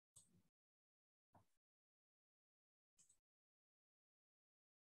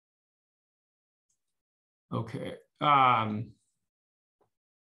Okay.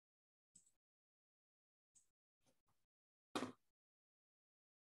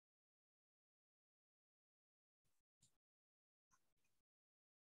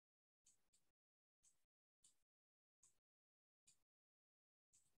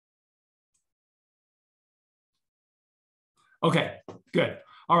 Okay, good.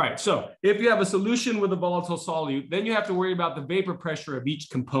 All right, so if you have a solution with a volatile solute, then you have to worry about the vapor pressure of each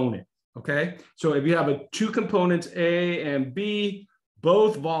component, okay? So if you have two components, A and B,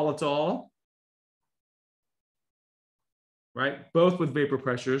 both volatile, right? Both with vapor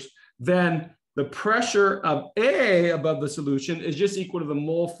pressures, then the pressure of A above the solution is just equal to the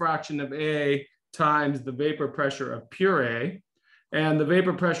mole fraction of A times the vapor pressure of pure A. And the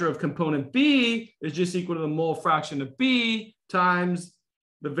vapor pressure of component B is just equal to the mole fraction of B times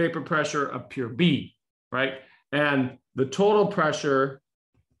the vapor pressure of pure B, right? And the total pressure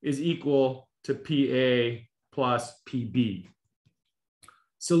is equal to PA plus PB.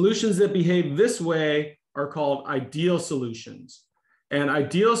 Solutions that behave this way are called ideal solutions. And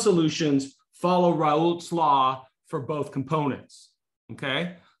ideal solutions follow Raoult's law for both components,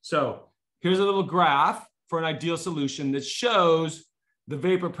 okay? So here's a little graph for an ideal solution that shows the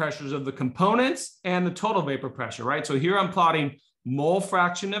vapor pressures of the components and the total vapor pressure, right? So here I'm plotting mole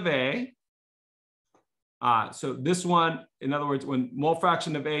fraction of A. So this one, in other words, when mole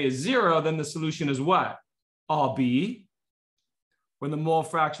fraction of A is 0, then the solution is what? All B. When the mole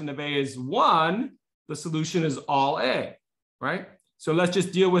fraction of A is 1, the solution is all A, right? So let's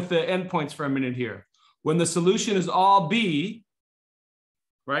just deal with the endpoints for a minute here. When the solution is all B,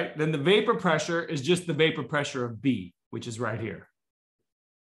 right, then the vapor pressure is just the vapor pressure of B, which is right here.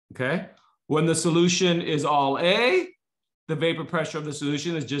 Okay. When the solution is all A, the vapor pressure of the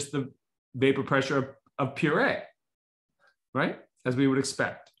solution is just the vapor pressure of pure A, right? As we would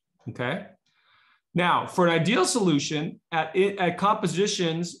expect. Okay. Now, for an ideal solution, at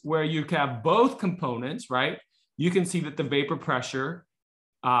compositions where you have both components, right, you can see that the vapor pressure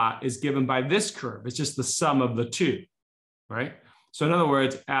is given by this curve. It's just the sum of the two, right? So in other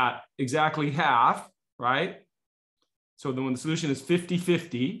words, at exactly half, right? So then when the solution is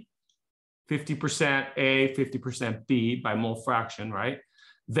 50-50, 50% A, 50% B by mole fraction, right?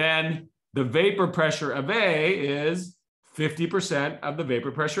 Then the vapor pressure of A is 50% of the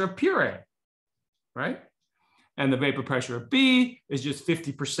vapor pressure of pure A, right? And the vapor pressure of B is just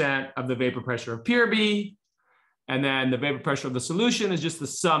 50% of the vapor pressure of pure B. And then the vapor pressure of the solution is just the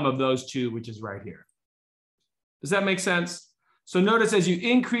sum of those two, which is right here. Does that make sense? So notice as you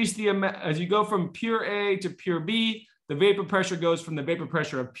increase the amount, as you go from pure A to pure B, the vapor pressure goes from the vapor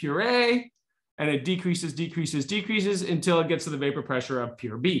pressure of pure A, and it decreases, decreases, decreases until it gets to the vapor pressure of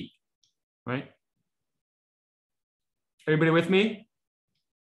pure B, right? Everybody with me?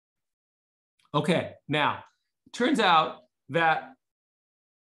 Okay, now, it turns out that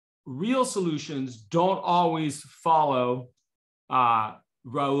real solutions don't always follow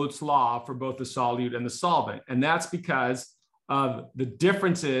Raoult's law for both the solute and the solvent. And that's because of the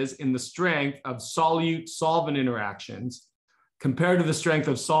differences in the strength of solute-solvent interactions compared to the strength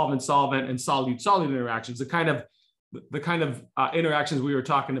of solvent-solvent and solute-solute interactions, the kind of interactions we were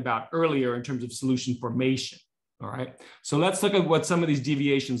talking about earlier in terms of solution formation, all right? So let's look at what some of these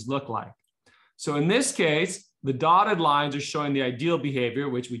deviations look like. So in this case, the dotted lines are showing the ideal behavior,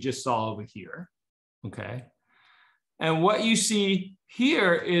 which we just saw over here, okay? And what you see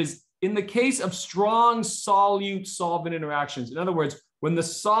here is in the case of strong solute-solvent interactions, in other words, when the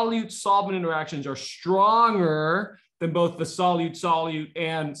solute-solvent interactions are stronger than both the solute-solute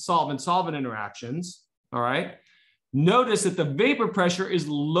and solvent-solvent interactions, all right? Notice that the vapor pressure is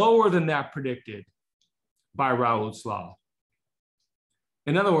lower than that predicted by Raoult's law.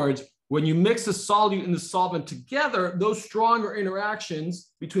 In other words, when you mix the solute and the solvent together, those stronger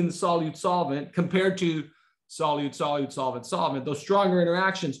interactions between the solute-solvent compared to solute-solute, solvent-solvent, those stronger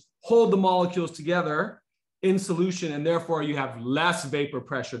interactions hold the molecules together in solution, and therefore you have less vapor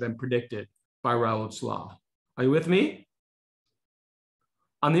pressure than predicted by Raoult's law. Are you with me?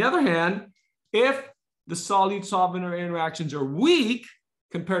 On the other hand, if the solute-solvent interactions are weak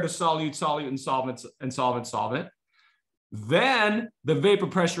compared to solute-solute and solvent-solvent, then the vapor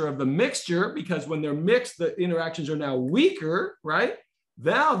pressure of the mixture, because when they're mixed, the interactions are now weaker, right?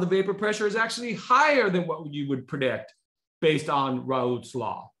 Now the vapor pressure is actually higher than what you would predict based on Raoult's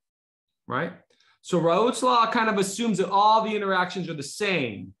law, right? So Raoult's law kind of assumes that all the interactions are the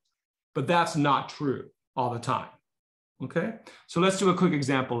same, but that's not true all the time, okay? So let's do a quick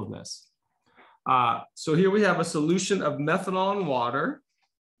example of this. So here we have a solution of methanol and water.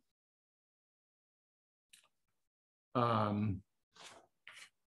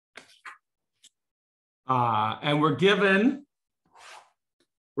 And we're given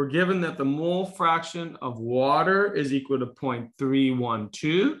that the mole fraction of water is equal to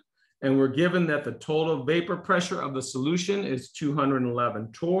 0.312. And we're given that the total vapor pressure of the solution is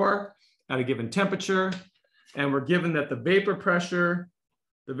 211 torr at a given temperature. And we're given that the vapor pressure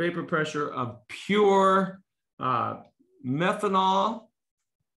of pure methanol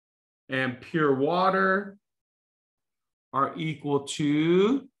and pure water are equal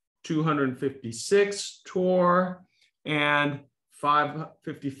to 256 torr and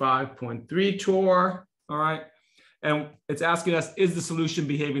 555.3 torr. All right. And it's asking us, is the solution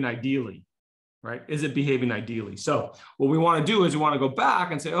behaving ideally, right? Is it behaving ideally? So what we want to do is we want to go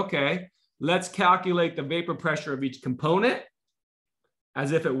back and say, okay, let's calculate the vapor pressure of each component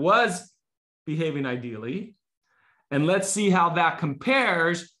as if it was behaving ideally. And let's see how that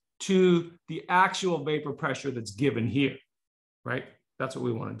compares to the actual vapor pressure that's given here, right? That's what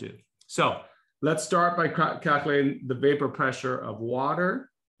we want to do. So let's start by calculating the vapor pressure of water,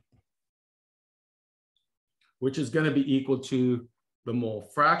 which is going to be equal to the mole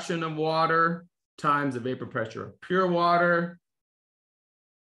fraction of water times the vapor pressure of pure water.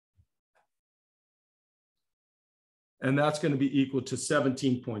 And that's going to be equal to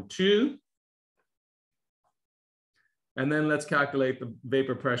 17.2. And then let's calculate the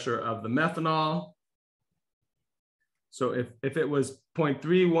vapor pressure of the methanol. So if it was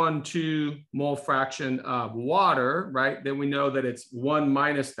 0.312 mole fraction of water, right, then we know that it's 1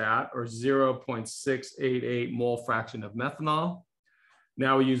 minus that, or 0.688 mole fraction of methanol.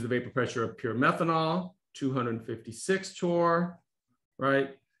 Now we use the vapor pressure of pure methanol, 256 torr,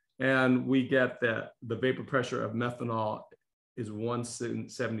 right? And we get that the vapor pressure of methanol is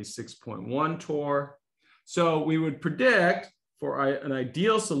 176.1 torr. So we would predict for an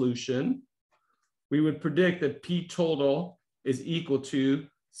ideal solution, we would predict that P total is equal to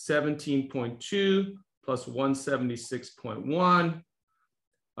 17.2 plus 176.1,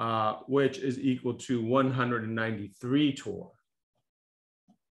 which is equal to 193 torr.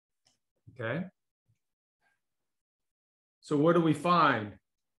 Okay. So what do we find?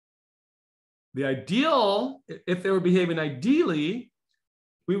 The ideal, if they were behaving ideally,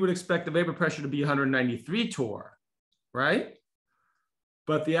 we would expect the vapor pressure to be 193 torr, right?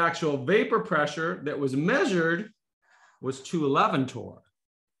 But the actual vapor pressure that was measured was 211 torr,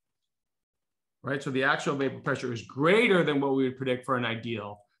 right? So the actual vapor pressure is greater than what we would predict for an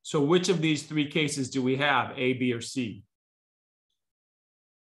ideal. So which of these three cases do we have, A, B, or C?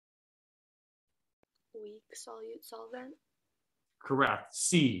 Weak solute solvent. Correct,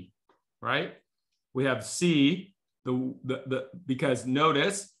 C, right? We have C, because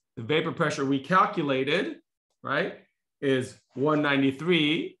notice the vapor pressure we calculated, right, is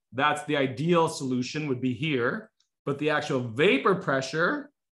 193. That's the ideal solution would be here, but the actual vapor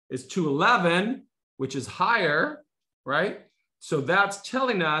pressure is 211, which is higher, right? So that's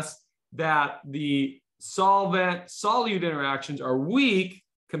telling us that the solvent-solute interactions are weak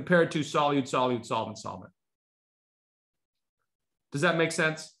compared to solute-solute, solvent-solvent. Does that make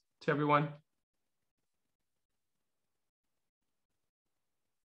sense to everyone?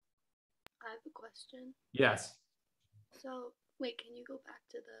 I have a question. Yes. So, wait, can you go back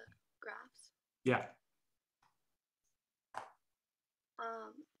to the graphs? Yeah.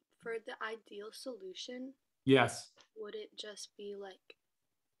 For the ideal solution, Yes. would it just be like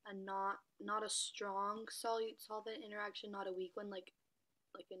a not a strong solute solvent interaction, not a weak one, like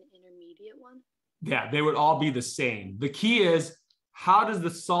an intermediate one? Yeah, they would all be the same. The key is, how does the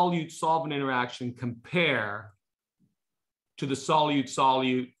solute solvent interaction compare to the solute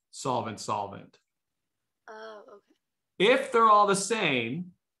solute solvent solvent? Oh, okay. If they're all the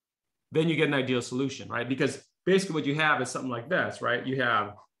same, then you get an ideal solution, right? Because basically what you have is something like this, right? You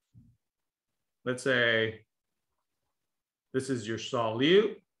have, let's say, this is your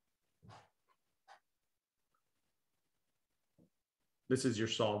solute. This is your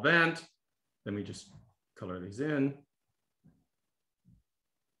solvent. Let me just color these in,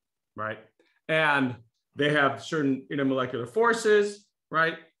 right? And they have certain intermolecular forces,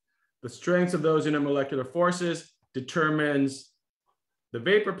 right? The strength of those intermolecular forces determines the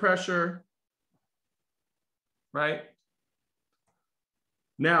vapor pressure, right?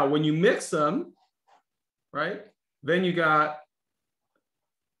 Now, when you mix them, right, then you got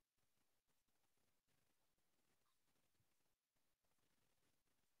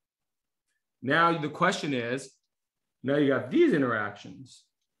now the question is, now you got these interactions,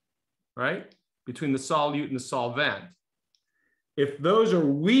 right, between the solute and the solvent. If those are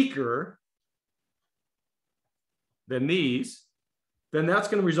weaker than these, then that's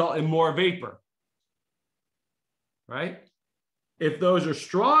going to result in more vapor, right? If those are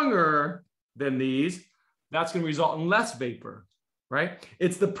stronger than these, that's going to result in less vapor, right?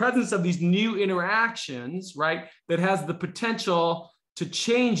 It's the presence of these new interactions, right, that has the potential to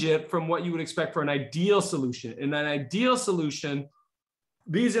change it from what you would expect for an ideal solution. In an ideal solution,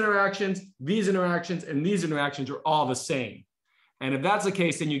 these interactions, and these interactions are all the same. And if that's the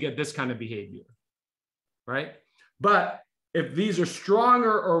case, then you get this kind of behavior, right? But if these are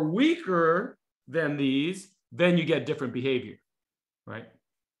stronger or weaker than these, then you get different behavior, right?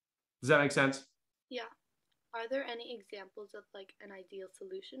 Does that make sense? Yeah. Are there any examples of like an ideal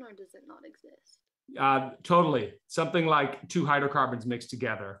solution, or does it not exist? Totally. Something like two hydrocarbons mixed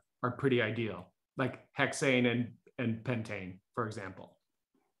together are pretty ideal, like hexane and pentane, for example.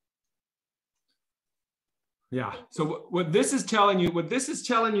 Yeah. So what this is telling you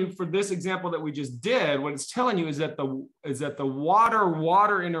for this example that we just did, what it's telling you is that the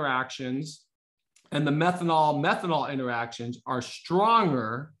water interactions and the methanol interactions are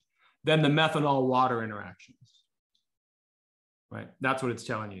stronger than the methanol water interactions. Right? That's what it's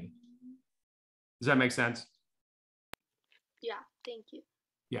telling you. Does that make sense? Yeah, thank you.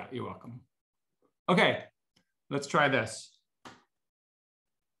 Yeah, you're welcome. Okay, let's try this.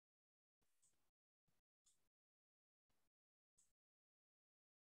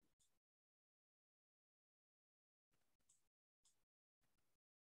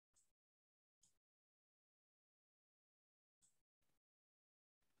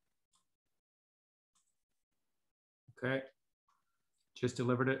 Okay, just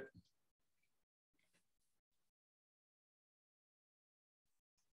delivered it.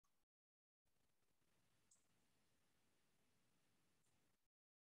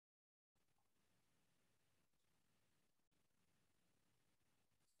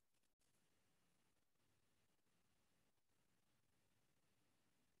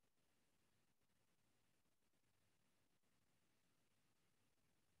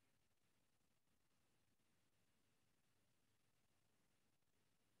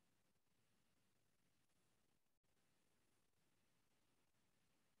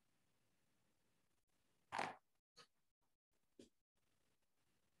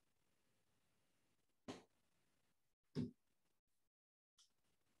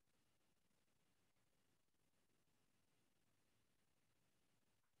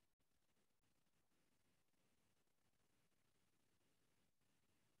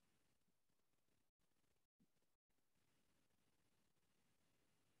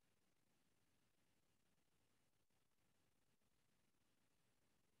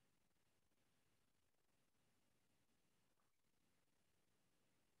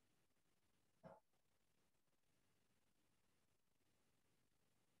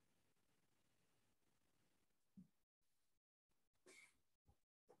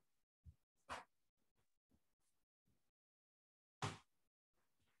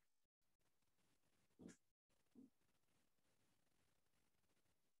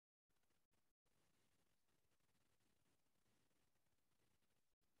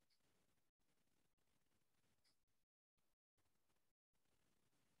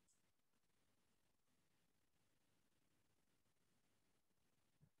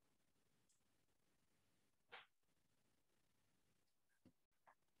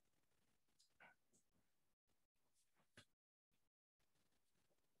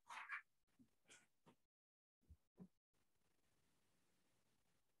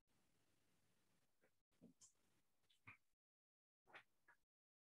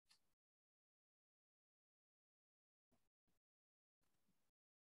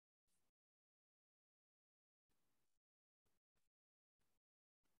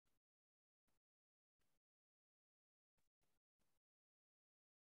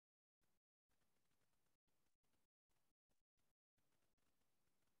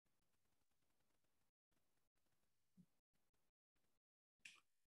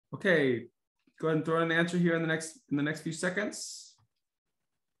 Okay, go ahead and throw in an answer here in the next few seconds.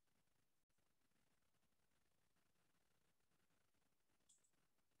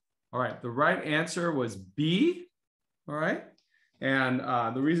 All right, the right answer was B. All right, and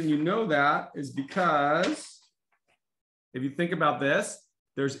the reason you know that is because if you think about this,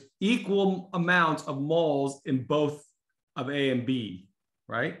 there's equal amounts of moles in both of A and B,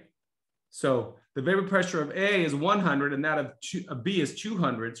 right? So the vapor pressure of A is 100 and that of B is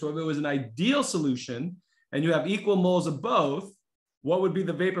 200. So if it was an ideal solution and you have equal moles of both, what would be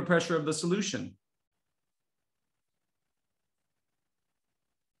the vapor pressure of the solution?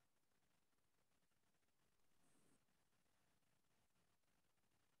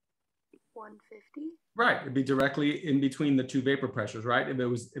 $150. Right, it'd be directly in between the two vapor pressures, right? If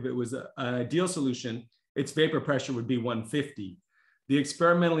it was an ideal solution, its vapor pressure would be 150. The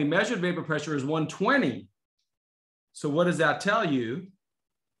experimentally measured vapor pressure is 120. So what does that tell you?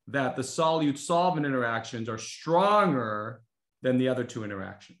 That the solute-solvent interactions are stronger than the other two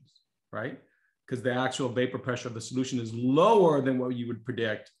interactions, right? Because the actual vapor pressure of the solution is lower than what you would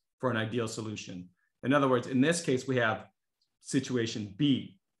predict for an ideal solution. In other words, in this case, we have situation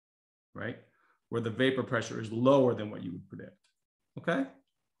B, right? Where the vapor pressure is lower than what you would predict. Okay?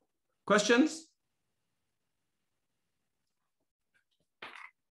 Questions?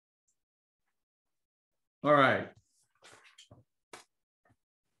 All right.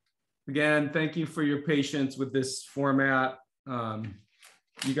 Again, thank you for your patience with this format.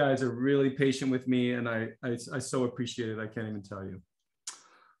 You guys are really patient with me, and I so appreciate it. I can't even tell you.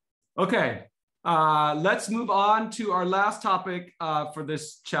 Okay, let's move on to our last topic for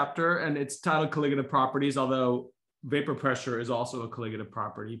this chapter, and it's titled colligative properties, although vapor pressure is also a colligative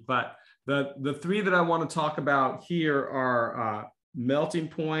property. But the three that I want to talk about here are melting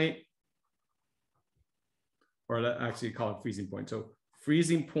point, or actually call it freezing point. So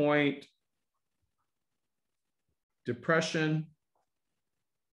freezing point, depression,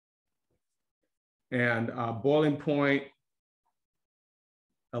 and boiling point,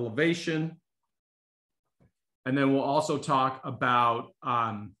 elevation. And then we'll also talk about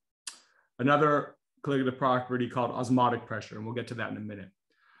another colligative property called osmotic pressure, and we'll get to that in a minute.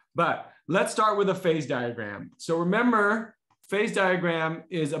 But let's start with a phase diagram. So remember, phase diagram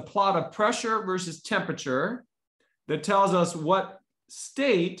is a plot of pressure versus temperature that tells us what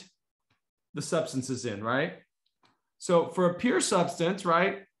state the substance is in, right? So for a pure substance,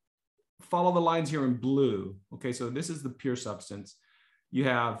 right, follow the lines here in blue. Okay, so this is the pure substance. You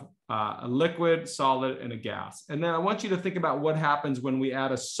have a liquid, solid, and a gas. And then I want you to think about what happens when we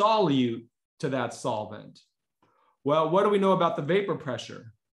add a solute to that solvent. Well, what do we know about the vapor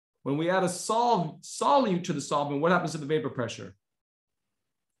pressure? When we add a solute to the solvent, what happens to the vapor pressure?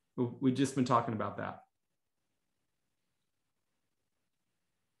 We've just been talking about that.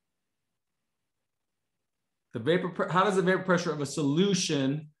 How does the vapor pressure of a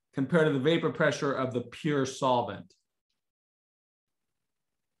solution compare to the vapor pressure of the pure solvent?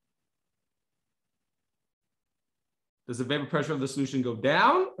 Does the vapor pressure of the solution go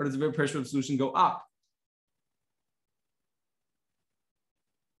down, or does the vapor pressure of the solution go up?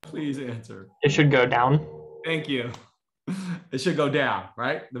 Please answer. It should go down. Thank you. It should go down,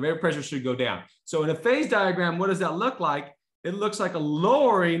 right? The vapor pressure should go down. So in a phase diagram, what does that look like? It looks like a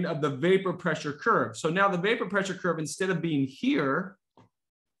lowering of the vapor pressure curve. So now the vapor pressure curve, instead of being here,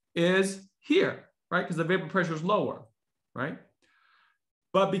 is here, right? Because the vapor pressure is lower, right?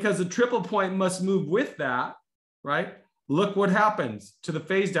 But because the triple point must move with that, right? Look what happens to the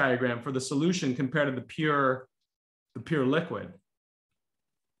phase diagram for the solution compared to the pure liquid.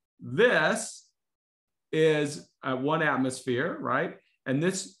 This is at 1 atmosphere, right? And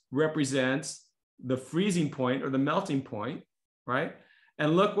this represents the freezing point or the melting point, right?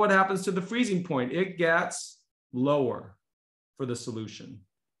 And look what happens to the freezing point. It gets lower for the solution,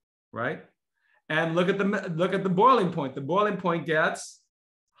 right? And look at the boiling point. The boiling point gets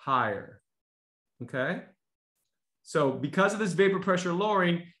higher, okay? So because of this vapor pressure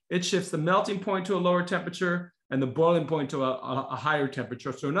lowering, it shifts the melting point to a lower temperature and the boiling point to a higher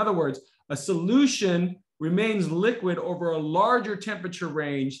temperature. So in other words, a solution remains liquid over a larger temperature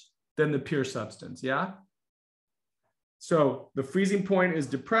range than the pure substance, yeah? So the freezing point is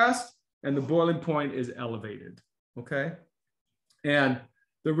depressed and the boiling point is elevated, okay? And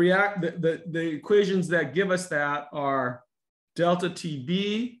the equations that give us that are delta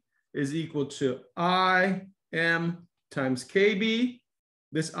TB is equal to IM times KB.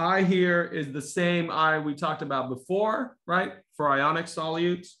 This I here is the same I we talked about before, right? For ionic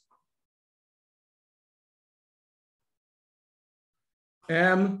solutes.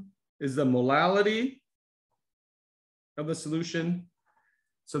 M is the molality of the solution.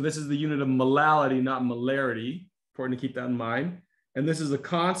 So this is the unit of molality, not molarity. Important to keep that in mind. And this is a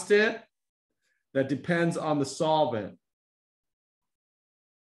constant that depends on the solvent,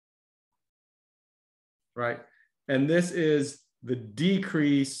 right? And this is the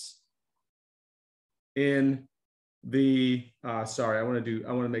decrease in the, sorry, I want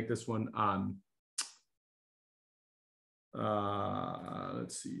to make this one,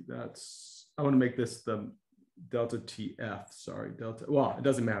 let's see, I want to make this the delta TF, sorry, delta, well, it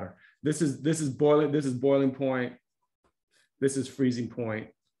doesn't matter. This is boiling point. This is freezing point.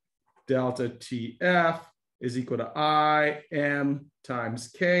 Delta TF is equal to IM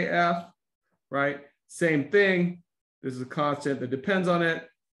times KF, right? Same thing. This is a constant that depends on it.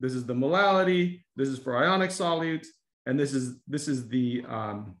 This is the molality. This is for ionic solutes. And this is the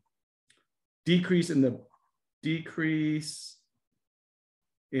decrease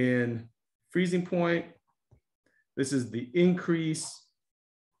in freezing point. This is the increase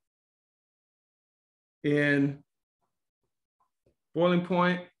in boiling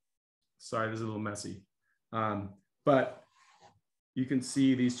point. Sorry, this is a little messy. But you can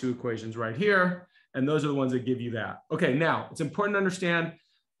see these two equations right here, and those are the ones that give you that. Okay, now it's important to understand,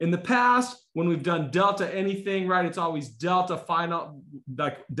 in the past, when we've done delta anything, right, it's always delta final,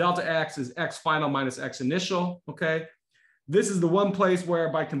 like delta x is x final minus x initial, okay? This is the one place where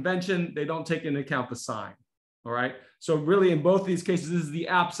by convention, they don't take into account the sign, all right? So really in both these cases, this is the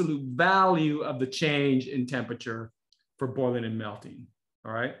absolute value of the change in temperature for boiling and melting,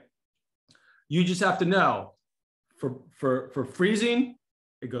 all right? You just have to know, for freezing,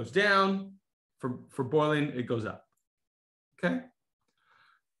 it goes down. For boiling, it goes up, okay?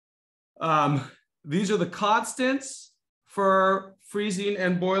 These are the constants for freezing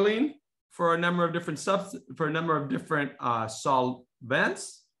and boiling for a number of different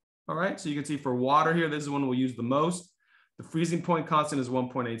solvents. All right, so you can see for water here, this is one we'll use the most. The freezing point constant is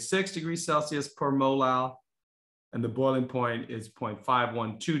 1.86 degrees Celsius per molal, and the boiling point is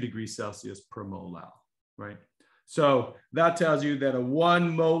 0.512 degrees Celsius per molal, right? So that tells you that a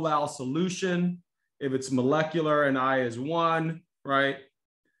 1 molal solution, if it's molecular and I is 1, right?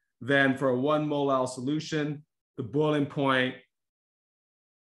 Then for a 1 molal solution, the boiling point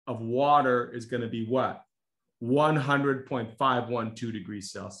of water is going to be what? 100.512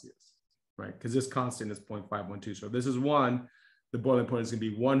 degrees Celsius, right? Because this constant is 0.512. So if this is 1, the boiling point is going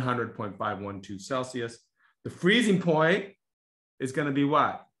to be 100.512 Celsius. The freezing point is going to be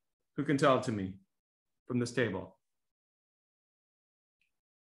what? Who can tell it to me from this table?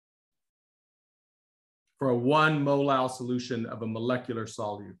 For a 1 molal solution of a molecular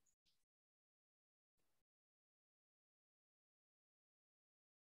solute.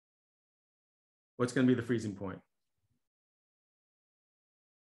 What's going to be the freezing point?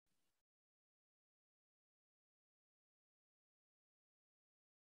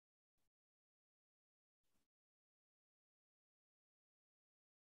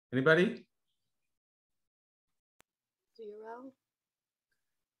 Anybody? 0.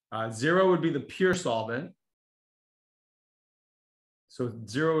 0 would be the pure solvent. So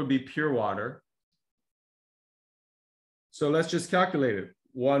 0 would be pure water. So let's just calculate it.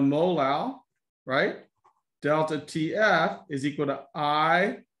 1 molal, right? Delta TF is equal to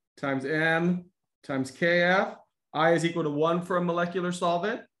I times M times KF. I is equal to 1 for a molecular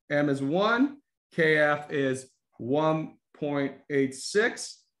solvent. M is 1. KF is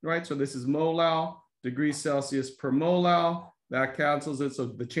 1.86, right? So this is molal, degrees Celsius per molal. That cancels it. So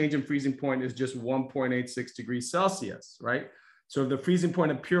the change in freezing point is just 1.86 degrees Celsius, right? So if the freezing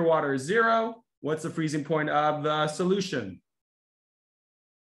point of pure water is 0, what's the freezing point of the solution?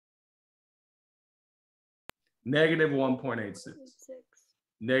 Negative 1.86.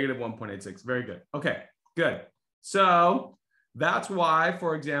 Negative 1.86. Very good. Okay, good. So that's why,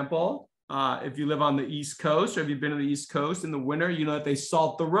 for example, if you live on the East Coast or if you've been to the East Coast in the winter, you know that they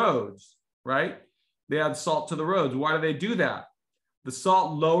salt the roads, right? They add salt to the roads. Why do they do that? The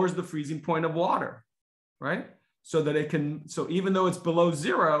salt lowers the freezing point of water, right? So that it can, so even though it's below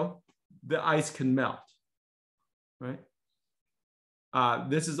 0, the ice can melt, right?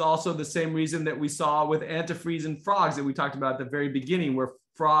 This is also the same reason that we saw with antifreeze in frogs that we talked about at the very beginning, where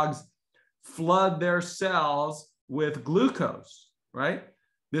frogs flood their cells with glucose, right?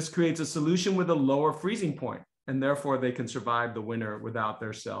 This creates a solution with a lower freezing point, and therefore they can survive the winter without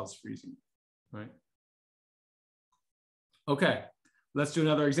their cells freezing, right? Okay, let's do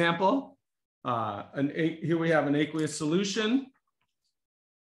another example. Here we have an aqueous solution.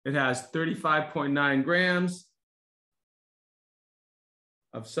 It has 35.9 grams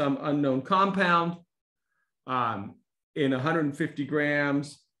of some unknown compound in 150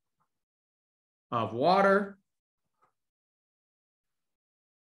 grams of water.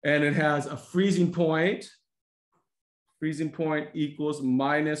 And it has a freezing point. Freezing point equals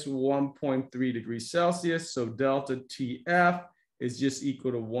minus 1.3 degrees Celsius. So delta TF is just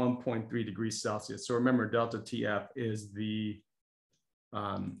equal to 1.3 degrees Celsius. So remember, delta TF is the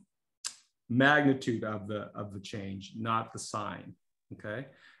magnitude of the change, not the sign, okay?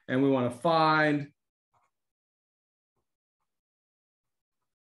 And we want to find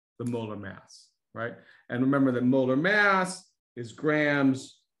the molar mass, right? And remember that molar mass is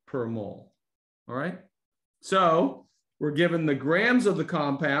grams per mole, all right? So we're given the grams of the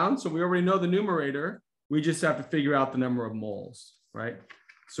compound, so we already know the numerator. We just have to figure out the number of moles, right?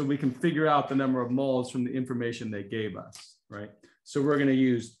 So we can figure out the number of moles from the information they gave us, right? So we're going to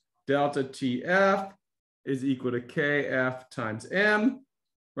use delta TF is equal to KF times M,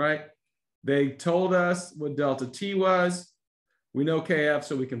 right? They told us what delta T was. We know KF,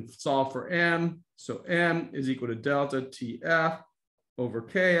 so we can solve for M. So M is equal to delta TF over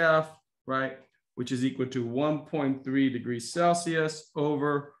KF, right? Which is equal to 1.3 degrees Celsius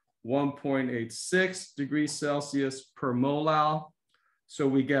over 1.86 degrees Celsius per molal. So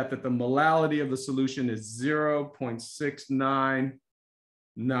we get that the molality of the solution is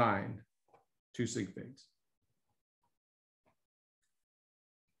 0.699 2 sig figs.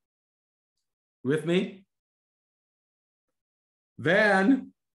 With me?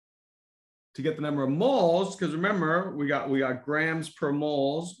 Then to get the number of moles, because remember, we got grams per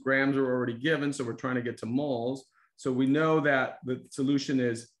moles. Grams are already given, so we're trying to get to moles. So we know that the solution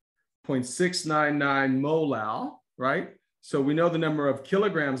is 0.699 molal, right? So we know the number of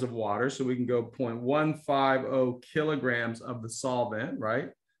kilograms of water, so we can go 0.150 kilograms of the solvent, right?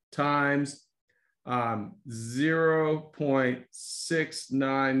 Times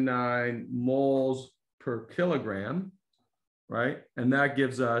 0.699 moles per kilogram, right? And that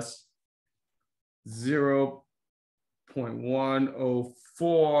gives us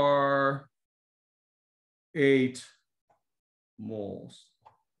 0.1048 moles.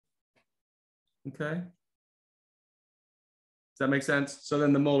 Okay. Does that make sense? So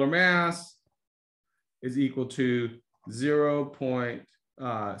then the molar mass is equal to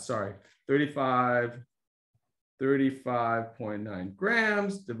 35.9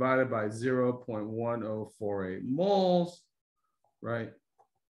 grams divided by 0.1048 moles, right?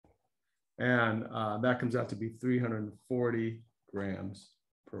 And that comes out to be 340 grams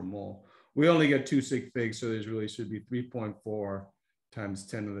per mole. We only get 2 sig figs, so there really should be 3.4 times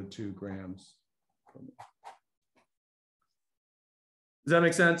 10 to the 2 grams per mole. Does that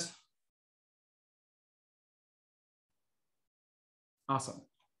make sense? Awesome.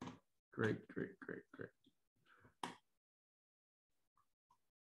 Great.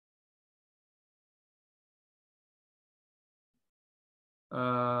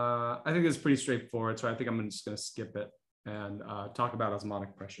 I think it's pretty straightforward, so I think I'm just going to skip it and talk about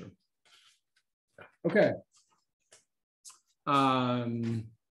osmotic pressure. Okay.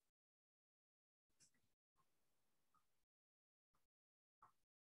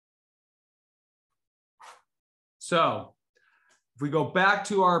 So if we go back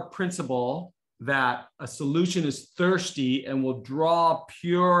to our principle that a solution is thirsty and will draw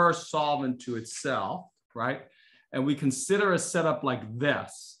pure solvent to itself, right? And we consider a setup like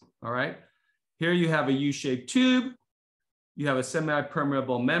this, all right? Here you have a U-shaped tube. You have a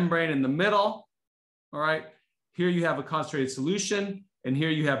semi-permeable membrane in the middle, all right? Here you have a concentrated solution, and here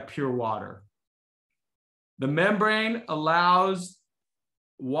you have pure water. The membrane allows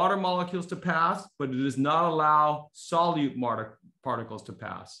water molecules to pass, but it does not allow solute particles to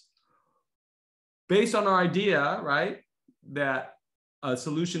pass. Based on our idea, right, that a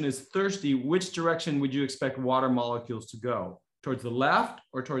solution is thirsty, which direction would you expect water molecules to go? Towards the left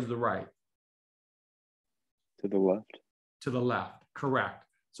or towards the right? To the left. To the left, correct.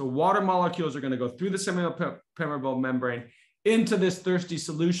 So water molecules are going to go through the semi-permeable membrane into this thirsty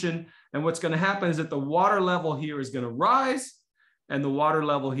solution. And what's going to happen is that the water level here is going to rise and the water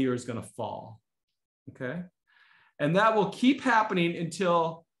level here is going to fall, okay? And that will keep happening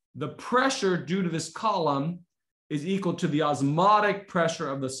until the pressure due to this column is equal to the osmotic pressure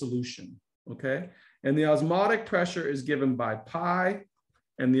of the solution, okay? And the osmotic pressure is given by pi,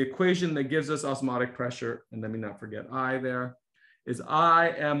 and the equation that gives us osmotic pressure, and let me not forget I there, is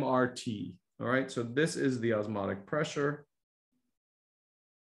IMRT, all right? So this is the osmotic pressure.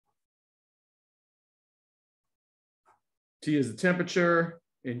 T is the temperature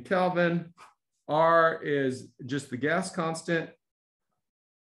in Kelvin. R is just the gas constant.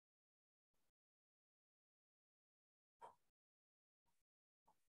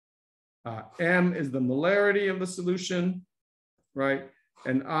 M is the molarity of the solution, right?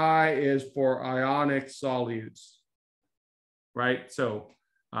 And I is for ionic solutes, right? So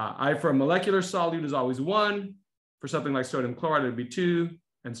I for a molecular solute is always 1. For something like sodium chloride, it would be 2,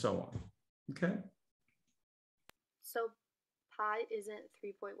 and so on, okay? So pi isn't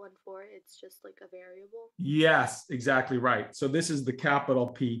 3.14, it's just like a variable? Yes, exactly right. So this is the capital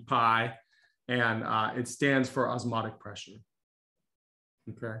P, pi, and it stands for osmotic pressure,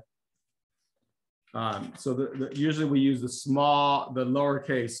 okay? So usually we use the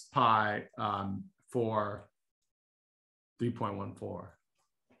lowercase pi for 3.14.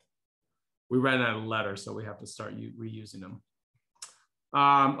 We ran out of letters, so we have to start reusing them.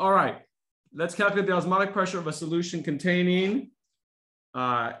 All right, let's calculate the osmotic pressure of a solution containing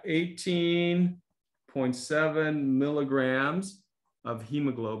 18.7 milligrams of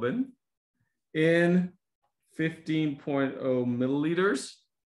hemoglobin in 15.0 milliliters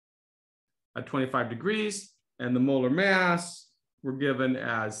at 25 degrees, and the molar mass we're given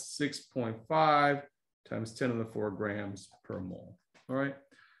as 6.5 times 10 to the 4 grams per mole. All right.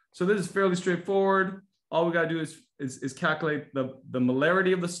 So this is fairly straightforward. All we got to do is calculate the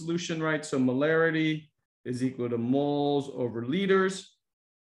molarity of the solution, right? So molarity is equal to moles over liters.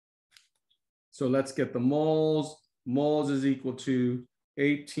 So let's get the moles. Moles is equal to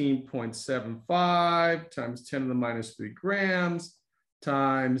 18.75 times 10 to the minus 3 grams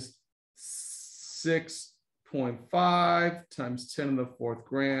times 6.5 times 10 to the 4th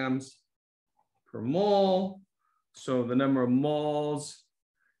grams per mole. So the number of moles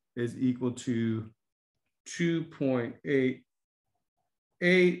is equal to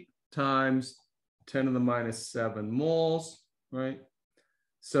 2.88 times 10 to the minus 7 moles, right?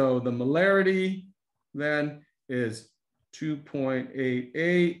 So the molarity then is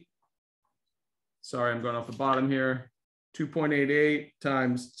 2.88. Sorry, I'm going off the bottom here. 2.88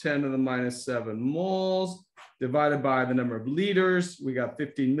 times 10 to the minus 7 moles divided by the number of liters. We got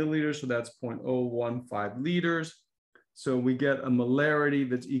 15 milliliters, so that's 0.015 liters. So we get a molarity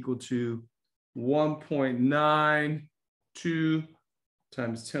that's equal to 1.92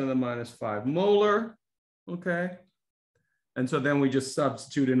 times 10 to the minus 5 molar, okay? And so then we just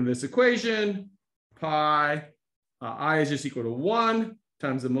substitute into this equation, pi, I is just equal to 1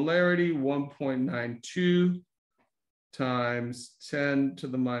 times the molarity, 1.92 times 10 to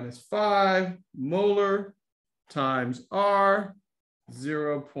the minus 5 molar times R,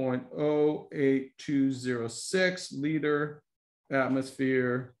 0.08206 liter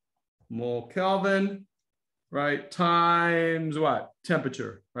atmosphere mole Kelvin, right? Times what?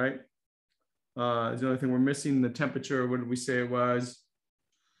 Temperature, right? Is the only thing we're missing the temperature. What did we say it was?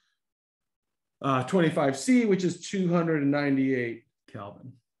 25C, which is 298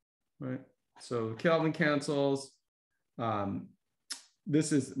 Kelvin, right? So Kelvin cancels.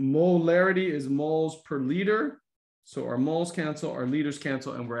 This is molarity is moles per liter. So our moles cancel, our liters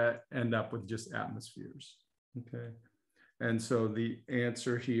cancel, and we're end up with just atmospheres, okay? And so the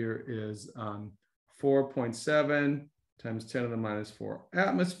answer here is 4.7 times 10 to the minus 4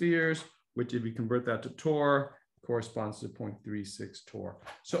 atmospheres, which if you convert that to torr, corresponds to 0.36 torr.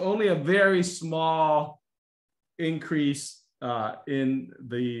 So only a very small increase in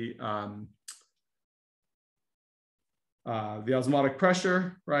the osmotic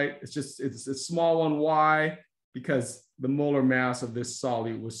pressure, right? It's a small one. Why? Because the molar mass of this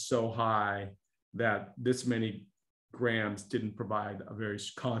solute was so high that this many grams didn't provide a very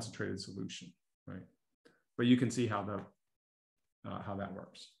concentrated solution, right? But you can see how that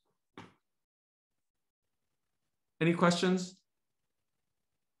works. Any questions?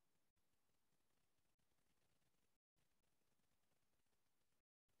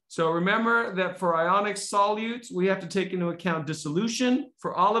 So remember that for ionic solutes, we have to take into account dissolution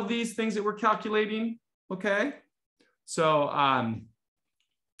for all of these things that we're calculating, okay? So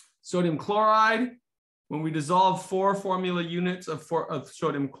sodium chloride, when we dissolve 4 formula units of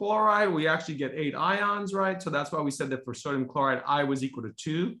sodium chloride, we actually get 8 ions, right? So that's why we said that for sodium chloride, I was equal to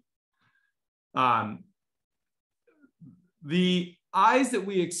 2. The I's that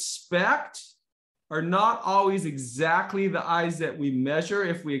we expect are not always exactly the I's that we measure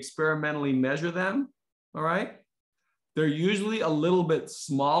if we experimentally measure them, all right? They're usually a little bit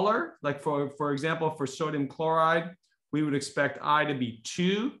smaller. Like for example, for sodium chloride, we would expect I to be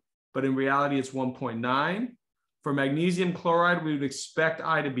 2, but in reality it's 1.9. For magnesium chloride, we would expect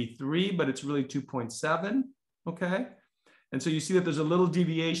I to be 3, but it's really 2.7, okay? And so you see that there's a little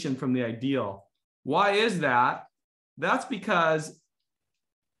deviation from the ideal. Why is that? That's because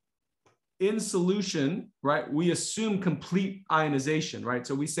in solution, right, we assume complete ionization, right?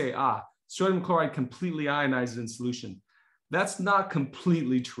 So we say, sodium chloride completely ionizes in solution. That's not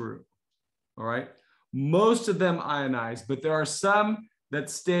completely true, all right? Most of them ionize, but there are some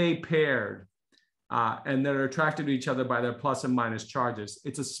that stay paired and that are attracted to each other by their plus and minus charges.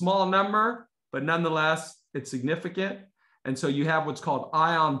 It's a small number, but nonetheless, it's significant. And so you have what's called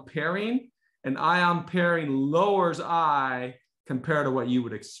ion pairing, and ion pairing lowers I compared to what you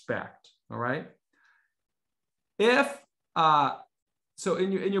would expect. All right. If so,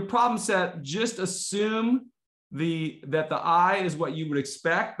 in your problem set, just assume that the I is what you would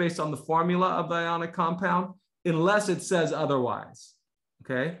expect based on the formula of the ionic compound, unless it says otherwise.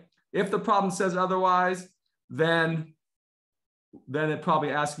 Okay. If the problem says otherwise, then it probably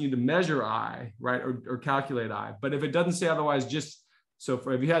asking you to measure I, right, or calculate I. But if it doesn't say otherwise, just so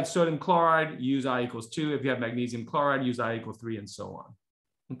if you had sodium chloride, use I equals 2. If you have magnesium chloride, use I equals 3, and so on.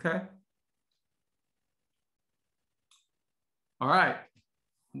 Okay. All right.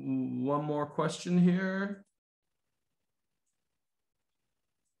 One more question here.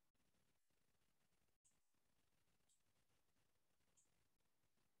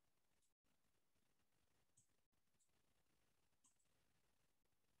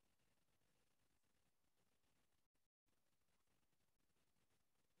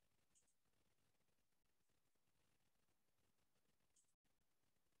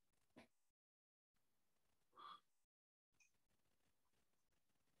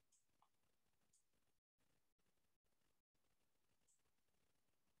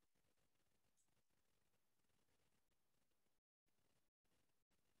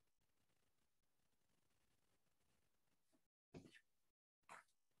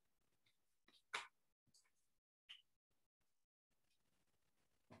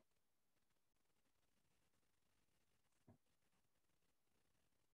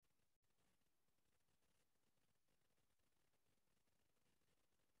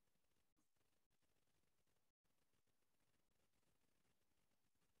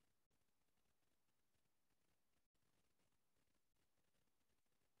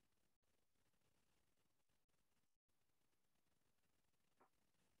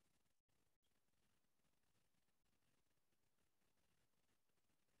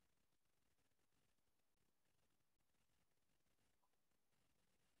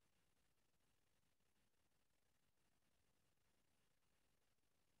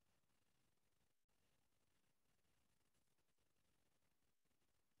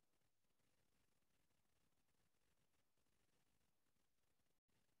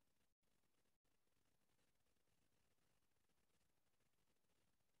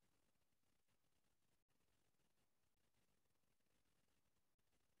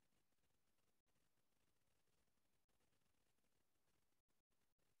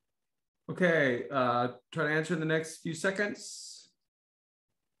 Okay, try to answer in the next few seconds.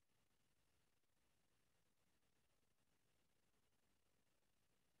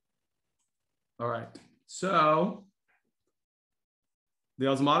 All right, so the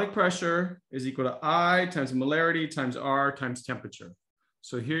osmotic pressure is equal to I times molarity times R times temperature.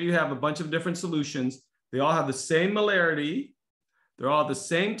 So here you have a bunch of different solutions. They all have the same molarity. They're all the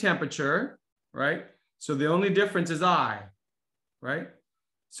same temperature, right? So the only difference is I, right?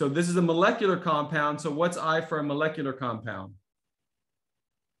 So this is a molecular compound. So what's I for a molecular compound?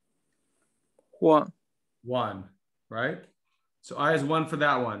 1. 1, right? So I is 1 for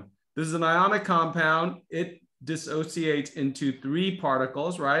that one. This is an ionic compound. It dissociates into 3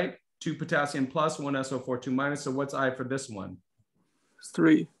 particles, right? 2 potassium plus, 1 SO4, 2 minus. So what's I for this one?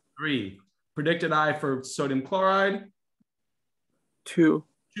 3. 3. Predicted I for sodium chloride? 2.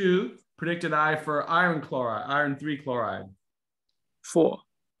 2. Predicted I for iron chloride, iron 3 chloride? 4.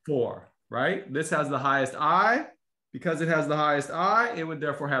 4, right? This has the highest I. Because it has the highest I, it would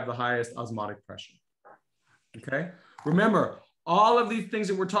therefore have the highest osmotic pressure. Okay? Remember, all of these things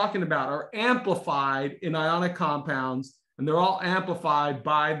that we're talking about are amplified in ionic compounds, and they're all amplified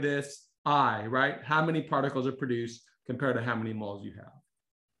by this I, right? How many particles are produced compared to how many moles you have.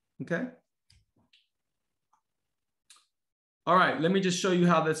 Okay? All right, let me just show you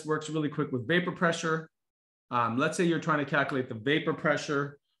how this works really quick with vapor pressure. Let's say you're trying to calculate the vapor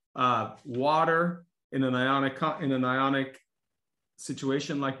pressure of water in an ionic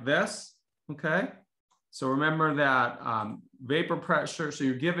situation like this, okay? So remember that vapor pressure, so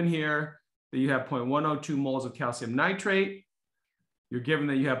you're given here that you have 0.102 moles of calcium nitrate. You're given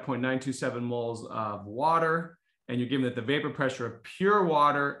that you have 0.927 moles of water, and you're given that the vapor pressure of pure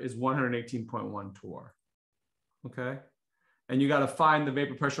water is 118.1 torr, okay? And you gotta find the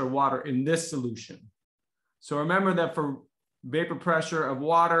vapor pressure of water in this solution. So remember that for vapor pressure of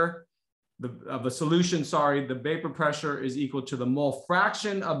water, of a solution, sorry, the vapor pressure is equal to the mole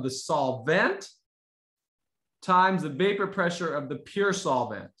fraction of the solvent times the vapor pressure of the pure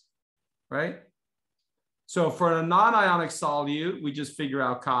solvent, right? So for a non-ionic solute, we just figure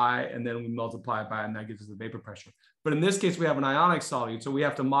out chi and then we multiply it by it and that gives us the vapor pressure. But in this case, we have an ionic solute, so we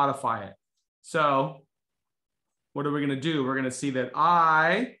have to modify it. So what are we gonna do? We're gonna see that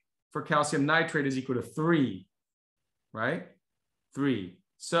I for calcium nitrate is equal to 3, right? 3.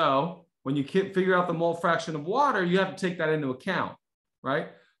 So when you figure out the mole fraction of water, you have to take that into account, right?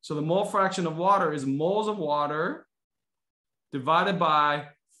 So the mole fraction of water is moles of water divided by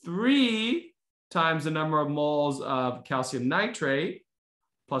 3 times the number of moles of calcium nitrate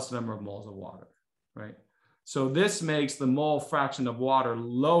plus the number of moles of water, right? So this makes the mole fraction of water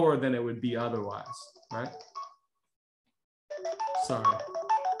lower than it would be otherwise, right? Sorry.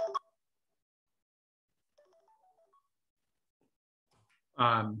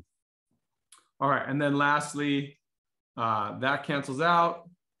 All right, and then lastly, that cancels out,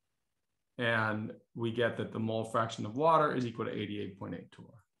 and we get that the mole fraction of water is equal to 88.8 torr.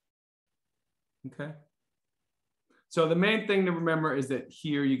 Okay. So the main thing to remember is that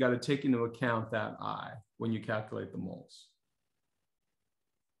here you got to take into account that I when you calculate the moles.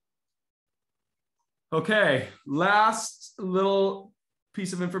 Okay, last little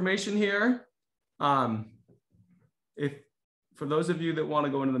piece of information here. For those of you that want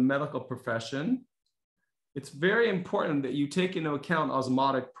to go into the medical profession, it's very important that you take into account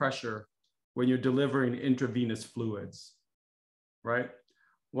osmotic pressure when you're delivering intravenous fluids, right?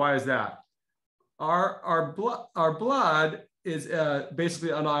 Why is that? Our blood is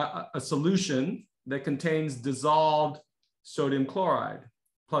basically a solution that contains dissolved sodium chloride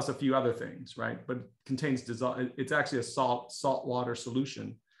plus a few other things, right? But contains it's actually a salt water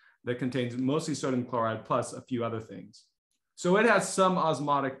solution that contains mostly sodium chloride plus a few other things. So it has some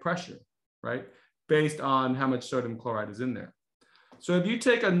osmotic pressure, right? Based on how much sodium chloride is in there. So if you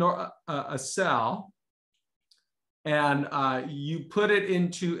take a cell and you put it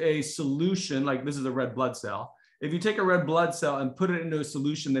into a solution, like this is a red blood cell. If you take a red blood cell and put it into a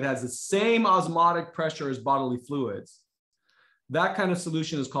solution that has the same osmotic pressure as bodily fluids, that kind of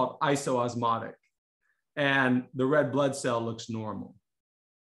solution is called isoosmotic. And the red blood cell looks normal,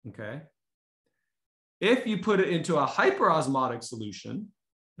 okay? If you put it into a hyperosmotic solution,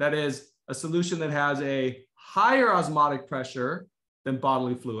 that is a solution that has a higher osmotic pressure than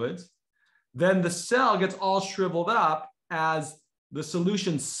bodily fluids, then the cell gets all shriveled up as the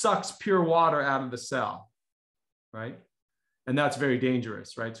solution sucks pure water out of the cell, right? And that's very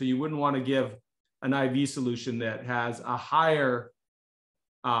dangerous, right? So you wouldn't want to give an IV solution that has a higher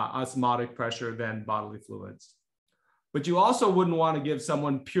osmotic pressure than bodily fluids. But you also wouldn't want to give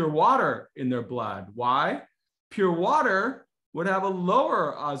someone pure water in their blood. Why? Pure water would have a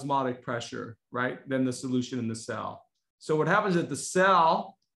lower osmotic pressure, right, than the solution in the cell. So what happens is the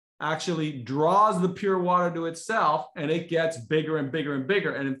cell actually draws the pure water to itself, and it gets bigger and bigger and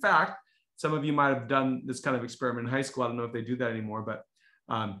bigger. And in fact, some of you might have done this kind of experiment in high school. I don't know if they do that anymore, but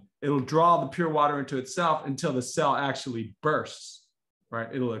it'll draw the pure water into itself until the cell actually bursts, right?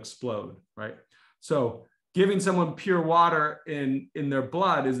 It'll explode, right? So giving someone pure water in their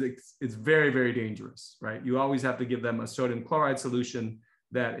blood is very, very dangerous, right? You always have to give them a sodium chloride solution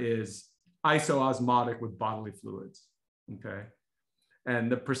that is isoosmotic with bodily fluids, okay?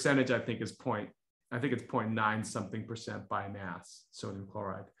 And the percentage, I think, is 0.9 something percent by mass sodium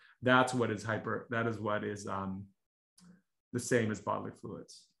chloride. That's what is the same as bodily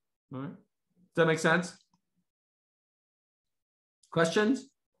fluids. All right. Does that make sense? Questions?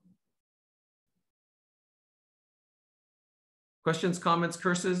 Questions, comments,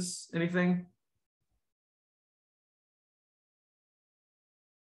 curses, anything?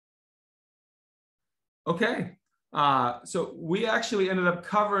 Okay. So we actually ended up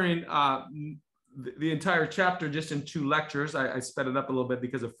covering the entire chapter just in 2 lectures. I sped it up a little bit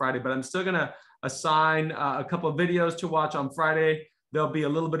because of Friday, but I'm still going to assign a couple of videos to watch on Friday. There'll be a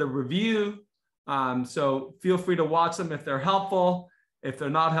little bit of review. So feel free to watch them if they're helpful. If they're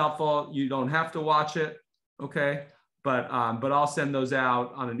not helpful, you don't have to watch it. Okay. But I'll send those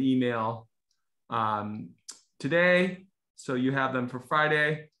out on an email today. So you have them for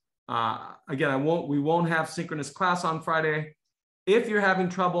Friday. Again, we won't have synchronous class on Friday. If you're having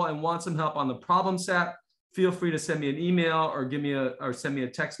trouble and want some help on the problem set, feel free to send me an email or send me a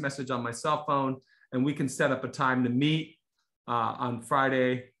text message on my cell phone, and we can set up a time to meet on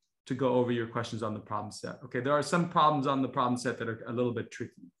Friday to go over your questions on the problem set. Okay, there are some problems on the problem set that are a little bit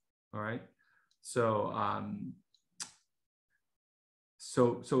tricky. All right, so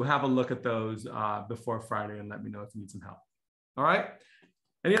so have a look at those before Friday and let me know if you need some help. All right.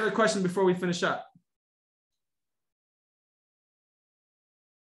 Any other questions before we finish up?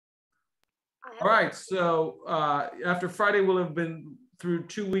 All right, so after Friday, we'll have been through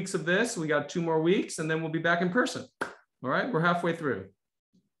 2 weeks of this. We got 2 more weeks, and then we'll be back in person. All right, we're halfway through.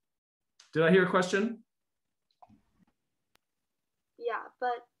 Did I hear a question? Yeah,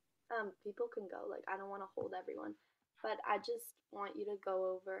 but people can go. Like, I don't want to hold everyone, but I just want you to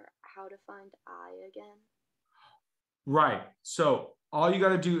go over how to find I again. Right, so all you got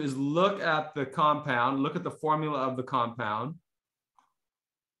to do is look at the compound, look at the formula of the compound,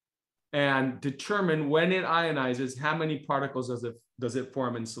 and determine when it ionizes, how many particles does it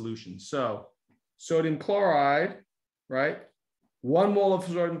form in solution. So sodium chloride, right? 1 mole of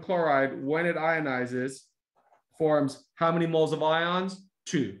sodium chloride, when it ionizes, forms how many moles of ions?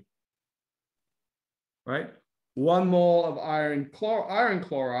 2, right? 1 mole of iron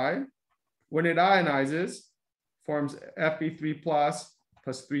chloride, when it ionizes, forms Fe3 plus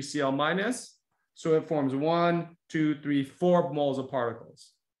 3Cl minus. So it forms 1, 2, 3, 4 moles of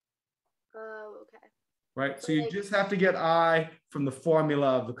particles. Oh, okay. Right, so you just have to get I from the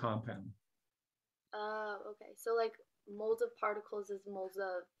formula of the compound. Oh, okay. So like moles of particles is moles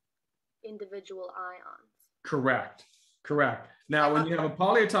of individual ions. Correct, correct. Now, when you have a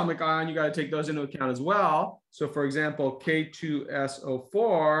polyatomic ion, you got to take those into account as well. So for example,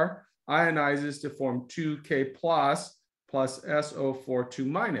 K2SO4 ionizes to form 2K plus SO4 2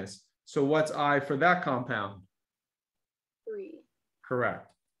 minus. So what's I for that compound? 3. Correct.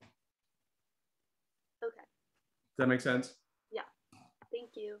 Okay. Does that make sense? Yeah.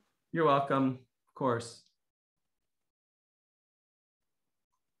 Thank you. You're welcome. Of course.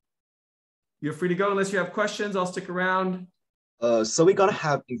 You're free to go unless you have questions. I'll stick around. So we're gonna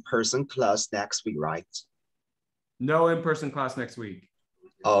have in-person class next week, right? No in-person class next week.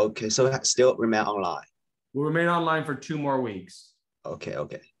 Okay, so still remain online. We'll remain online for 2 more weeks. Okay,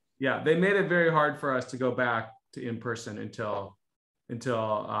 okay. Yeah, they made it very hard for us to go back to in-person until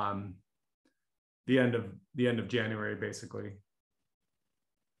the end of January, basically.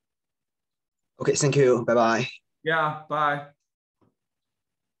 Okay, thank you. Bye-bye. Yeah, bye.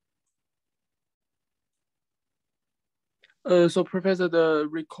 So Professor, the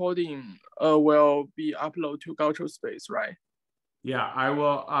recording will be uploaded to Gaucho Space, right? Yeah, I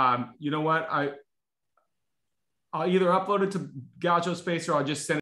will. You know what? I'll either upload it to Gaucho Space or I'll just send it